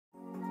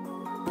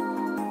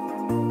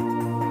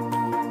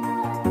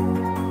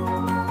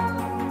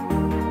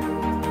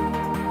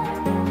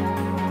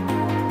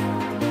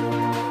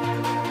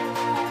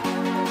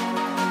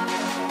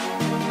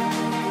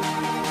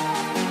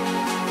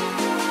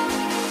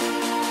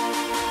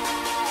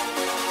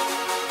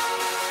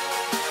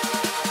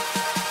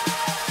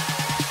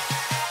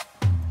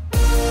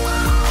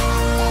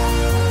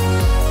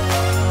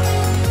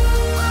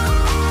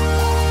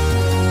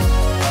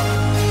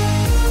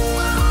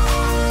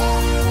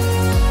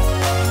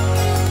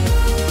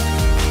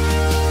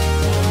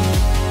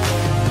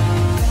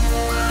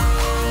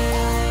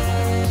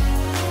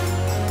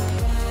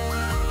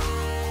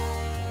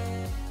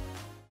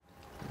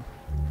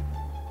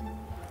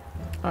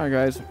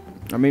Alright guys,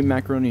 I made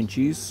macaroni and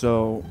cheese,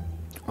 so,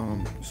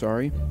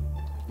 sorry.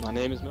 My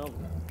name is Melvin.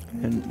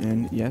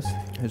 And yes,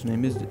 his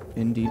name is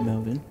indeed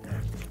Melvin.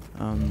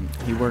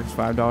 He works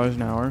 $5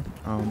 an hour,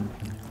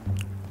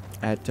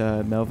 at,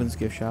 Melvin's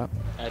gift shop.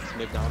 At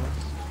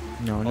McDonald's?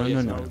 No.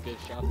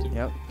 Gift shop too?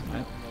 Yep.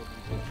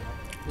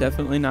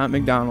 Definitely not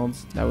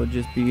McDonald's. That would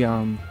just be,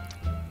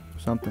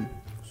 something.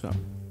 So,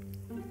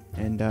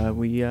 and,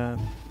 we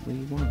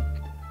won.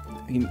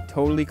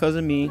 Totally because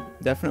of me.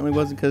 Definitely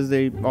wasn't because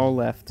they all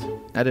left.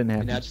 That didn't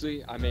happen. And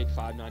actually, I make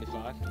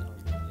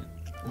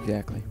 $5.95.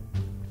 Exactly.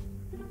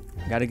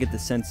 Gotta get the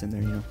sense in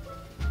there, you know.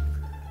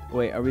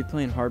 Wait, are we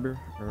playing Harbor?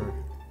 Or...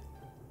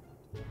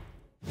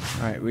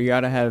 Alright, we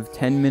gotta have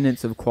 10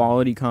 minutes of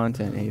quality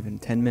content, Haven.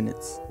 10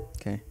 minutes.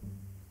 Okay.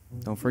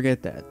 Don't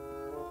forget that.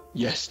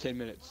 Yes, 10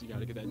 minutes. You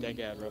gotta get that dank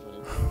ad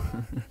revenue.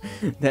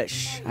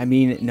 I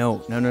mean,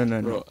 no.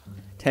 Bro,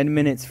 10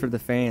 minutes for the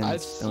fans,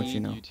 I've don't you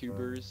seen know?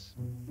 YouTubers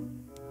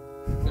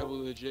that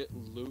will legit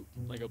loop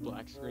like a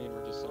black screen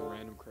or just some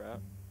random crap.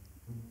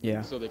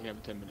 Yeah. So they can have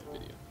a 10-minute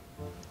video.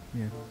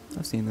 Yeah,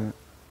 I've seen that.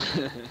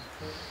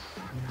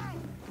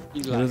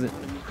 He's What like, is it?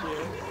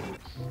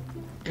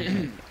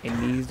 It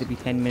needs to be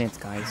 10 minutes,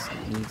 guys.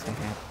 It needs to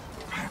have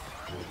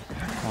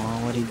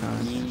quality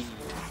content.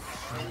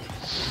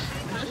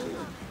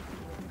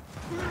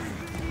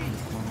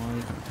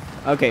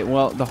 Okay,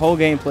 well, the whole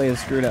gameplay is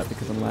screwed up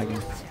because I'm lagging.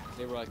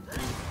 They were like,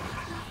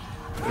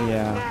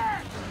 Yeah.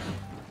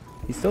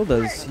 He still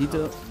does. He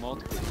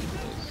multiple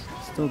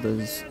videos. still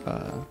does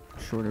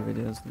shorter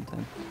videos than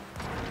 10.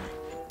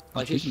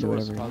 Like He his can do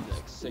shorts whatever he probably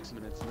like 6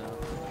 minutes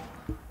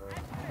now.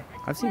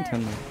 I've seen 10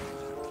 minutes.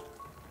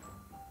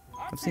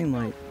 I've seen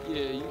like Yeah,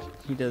 usually,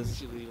 he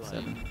does usually like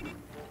 7. Like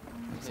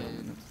 7 10.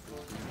 minutes.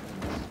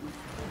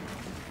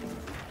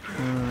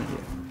 Yeah.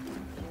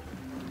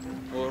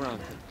 Well, around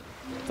 10.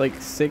 Like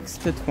 6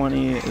 to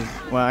 20 is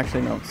well,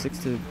 actually no, 6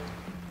 to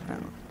I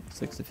don't know,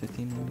 6 to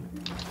 15 maybe.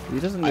 He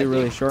doesn't do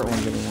really short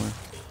ones anymore.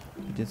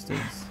 He just does.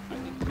 I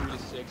think 3 to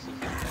 6 is the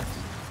best.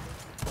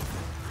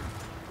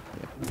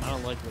 Yeah. I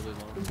don't like really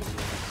long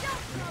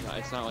videos. No,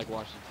 it's not like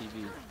watching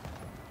TV. Yeah.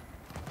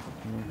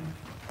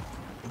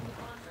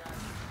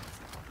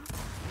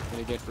 And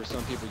again, for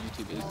some people,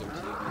 YouTube is their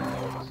TV.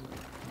 So.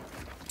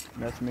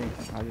 That's me.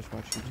 I just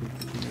watch YouTube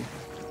for TV.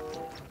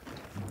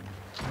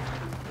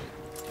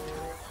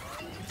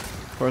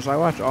 Of course, I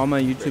watch all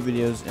my YouTube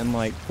videos in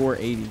like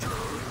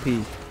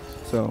 480p,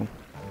 so.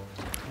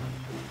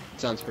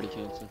 Sounds pretty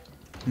fancy.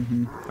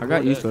 I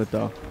got used to it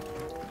though.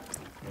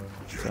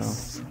 So.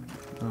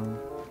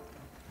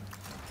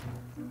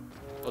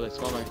 Oh, that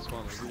spawn like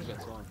spawn. Who's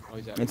that spawn? Oh,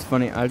 he's out. It's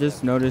funny. I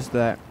just noticed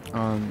that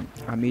I'm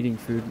eating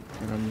food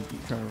and I'm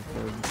trying to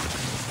record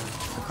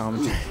the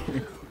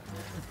commentary.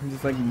 I'm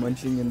just like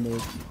munching in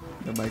the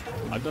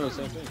microphone. I've done the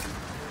same thing.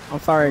 I'm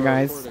sorry,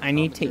 guys. I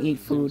need to eat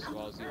food.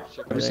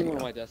 Every single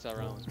one of my deaths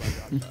around was my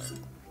drop shot.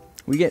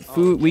 We get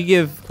food. We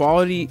give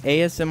quality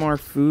ASMR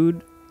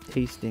food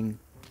tasting.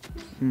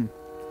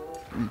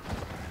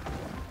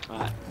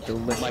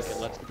 Delicious. Micah,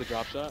 let's get the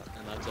drop shot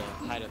and let's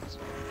hide at this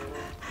one.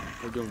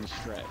 We're doing the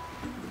strat.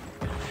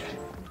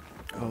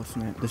 Oh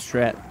snap! The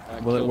strat.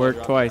 Will it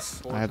work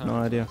twice? I have no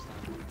idea.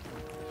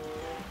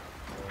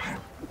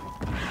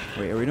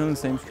 Wait, are we doing the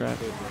same strat?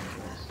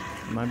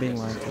 Am I being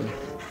lied to?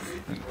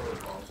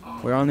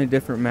 We're on a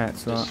different map,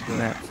 so I'm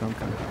kind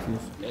of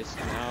confused. It's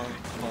now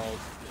called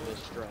the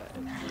strat.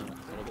 It's not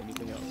called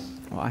anything else.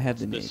 Well, I have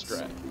the It's nades, the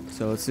strat.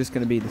 so it's just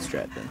gonna be the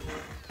strat then.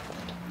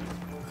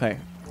 Okay.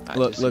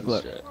 Look.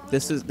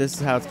 This is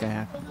how it's gonna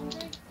happen.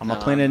 I'm gonna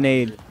plant a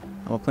nade.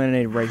 I'm gonna plant a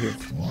nade right here,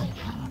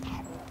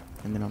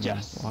 and then I'm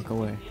gonna walk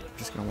away. I'm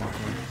just gonna walk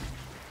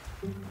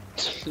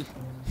away.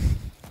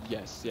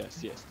 yes, the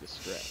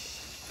strat.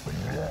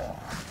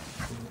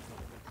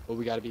 But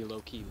we gotta be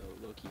low key,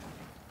 low key.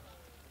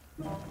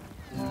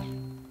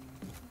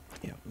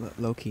 Yeah,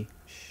 low key.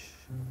 Shh.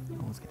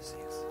 No one's gonna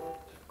see us.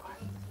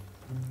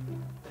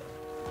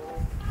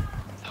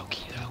 Low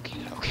key.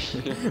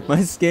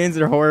 My skins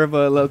are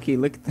horrible at low key.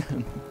 Look at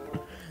them.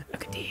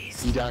 Look at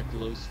these. You got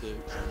glow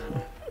sticks.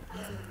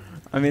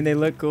 I mean, they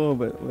look cool,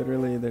 but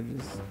literally they're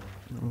just.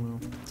 I don't know.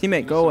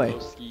 Teammate, go away.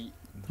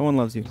 No one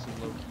loves you.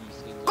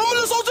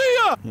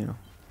 You know,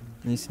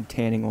 I need some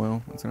tanning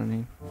oil. That's what I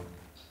need.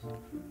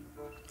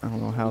 I don't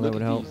know how that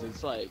would help.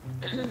 It's like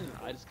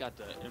I just got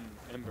the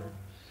ember.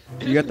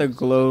 You got the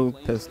glow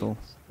pistol.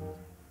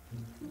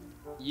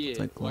 Yeah,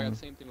 like well, I got glowing. the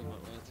same thing with my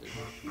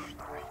lantern.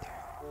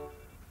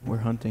 We're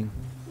hunting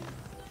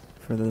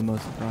for the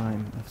most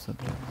prime of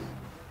subjects.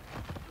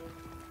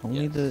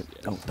 Only Yes, the yes.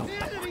 don't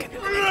walk into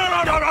the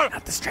no,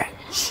 not the strat.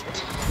 Shh.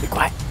 Be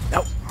quiet.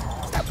 No.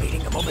 Stop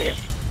leading him over here.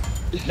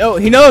 No,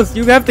 he knows.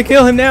 You have to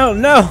kill him now.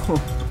 No.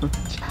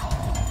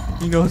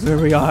 He knows where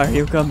we are.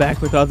 He'll come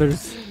back with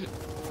others.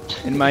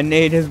 And my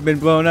nade has been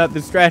blown up. The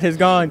strat has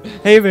gone.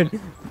 Haven,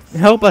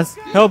 help us.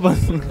 Help us.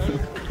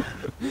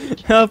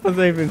 Help us,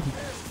 Haven.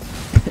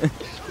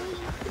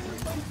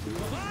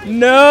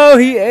 No,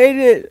 he ate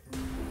it.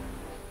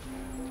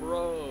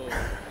 Bro.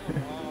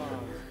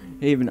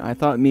 Haven, I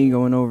thought me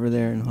going over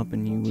there and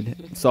helping you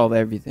would solve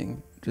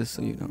everything. Just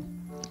so you know.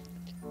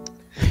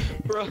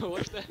 Bro,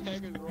 what the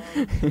heck is wrong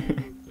with you?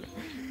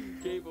 You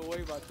gave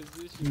away my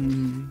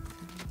position.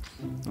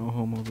 No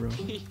homo, bro.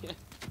 Just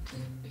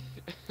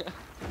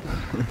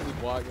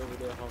walk over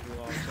there,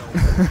 humble off. Come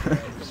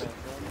on, son.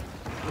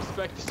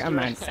 Respect the Come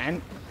on, strat.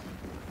 son.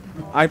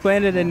 I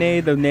planted a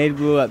nade. The nade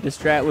blew up. The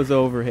strat was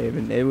over,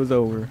 Haven. It was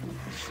over.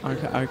 I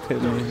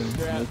couldn't even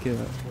make it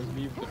up. Was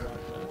me with the drop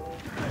shot.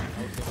 That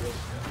was the real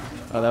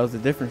strat. Oh, that was a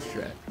different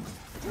strat.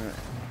 Alright.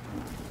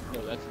 No,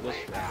 that's this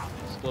strat.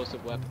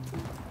 Explosive weapon.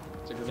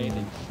 It's a grenade that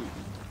you shoot.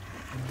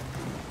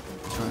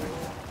 Alright.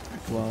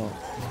 Well,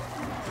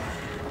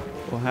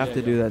 we'll have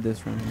to do that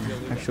this round.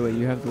 Actually,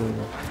 you have to leave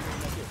it.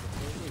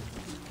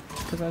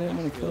 Because I didn't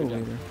want to kill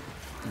later.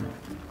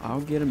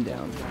 I'll get him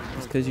down.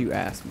 It's because you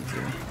asked me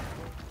to.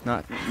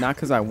 Not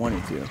because I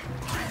wanted to.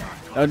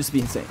 That would just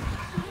be insane.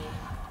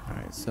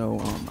 Alright,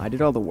 so I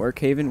did all the work,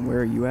 Haven. Where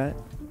are you at?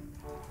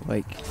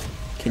 Like,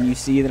 can you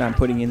see that I'm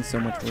putting in so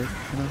much work?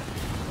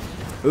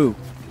 Ooh,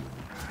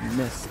 you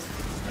missed.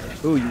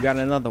 Ooh, you got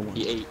another one.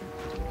 He ate.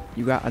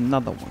 You got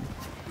another one.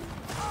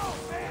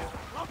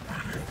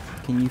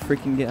 Can you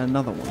freaking get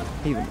another one?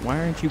 Haven, why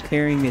aren't you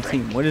carrying the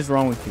team? What is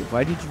wrong with you?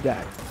 Why did you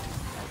die?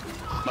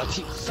 My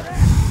team sucks.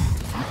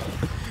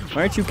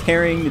 Why aren't you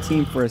carrying the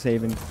team for us,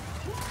 Haven?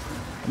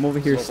 I'm over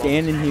here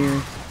standing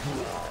here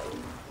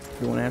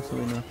doing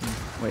absolutely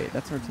nothing. Wait,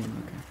 that's our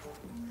team. Okay.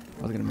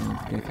 I was gonna move.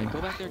 Okay.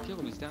 Go back there and kill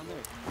him. He's down there.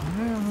 I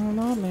don't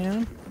know,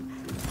 man.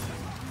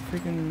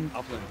 Freaking.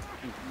 I'll play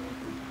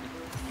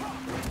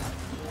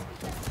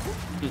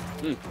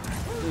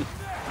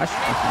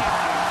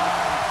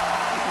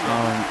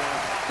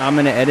I'm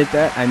gonna edit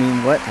that. I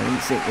mean, what? I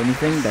didn't say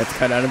anything. That's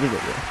cut out of the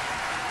video.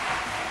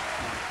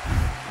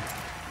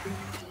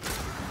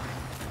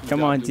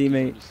 Come on,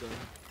 teammate.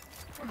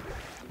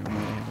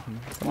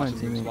 Come on,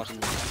 teammate.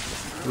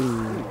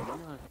 Ooh.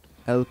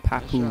 El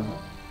Papu.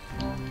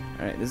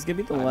 Alright, this is gonna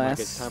be the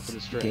last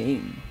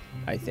game,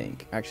 I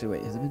think. Actually,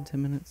 wait, has it been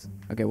 10 minutes?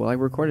 Okay, well, I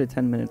recorded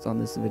 10 minutes on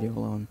this video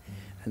alone,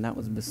 and that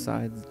was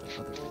besides the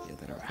other video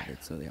that I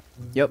recorded, so yeah.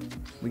 Yep,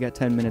 we got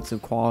 10 minutes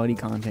of quality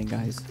content,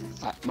 guys.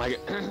 My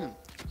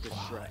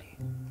Quality.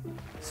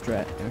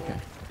 Strat, okay.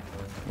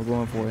 We're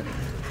going for it.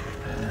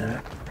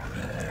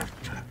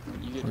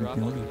 You get dropped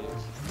on it.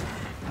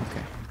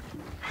 Okay.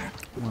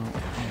 Well,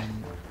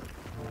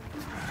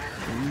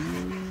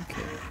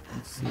 okay.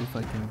 Let's see if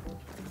I can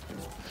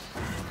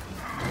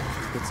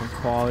get some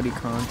quality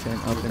content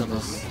up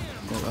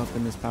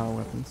in this power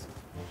weapons.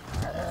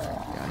 Got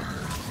it.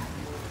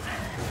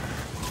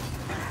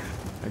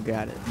 I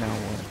got it. Now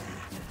what?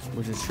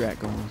 Where's the strat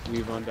going?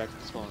 We run back to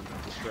the spawn.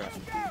 The strat.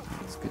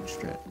 That's good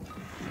strat.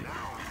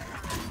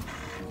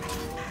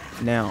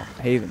 Now,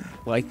 Haven,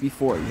 like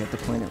before, you have to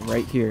plant it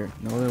right here.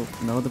 No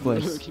other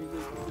place.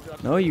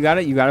 No, you got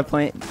it. You got to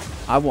plant.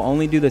 I will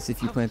only do this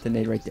if you plant the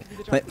nade right there.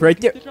 Plant right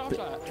there.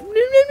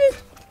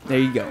 There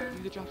you go.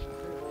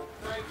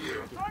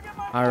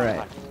 All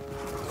right.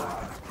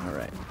 All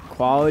right.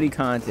 Quality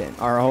content.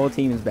 Our whole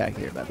team is back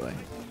here, by the way.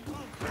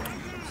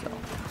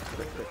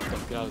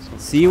 So,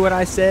 see what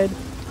I said?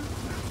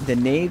 The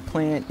nade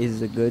plant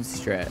is a good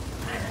strat.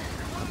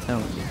 I'm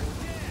telling you.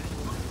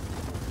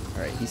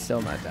 All right, he's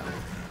still not down.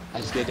 I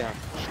just get down.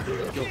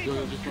 Go,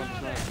 just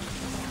run.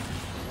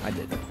 I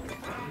did.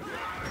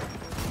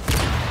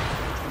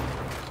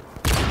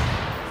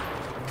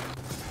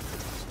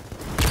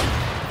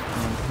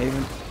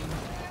 Haven.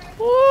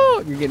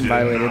 Woo! You're getting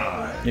violated.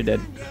 You're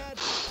dead.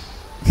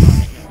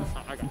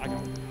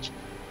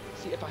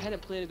 See, if I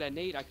hadn't planted that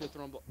nade, I could have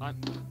thrown. I'm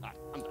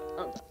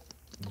done.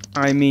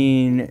 I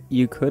mean,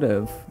 you could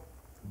have,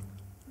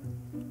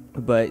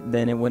 but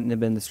then it wouldn't have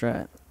been the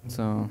strat.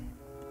 So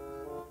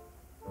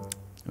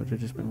it would have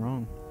just been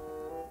wrong.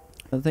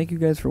 Well, thank you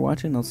guys for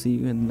watching. I'll see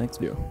you in the next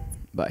video.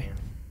 Bye.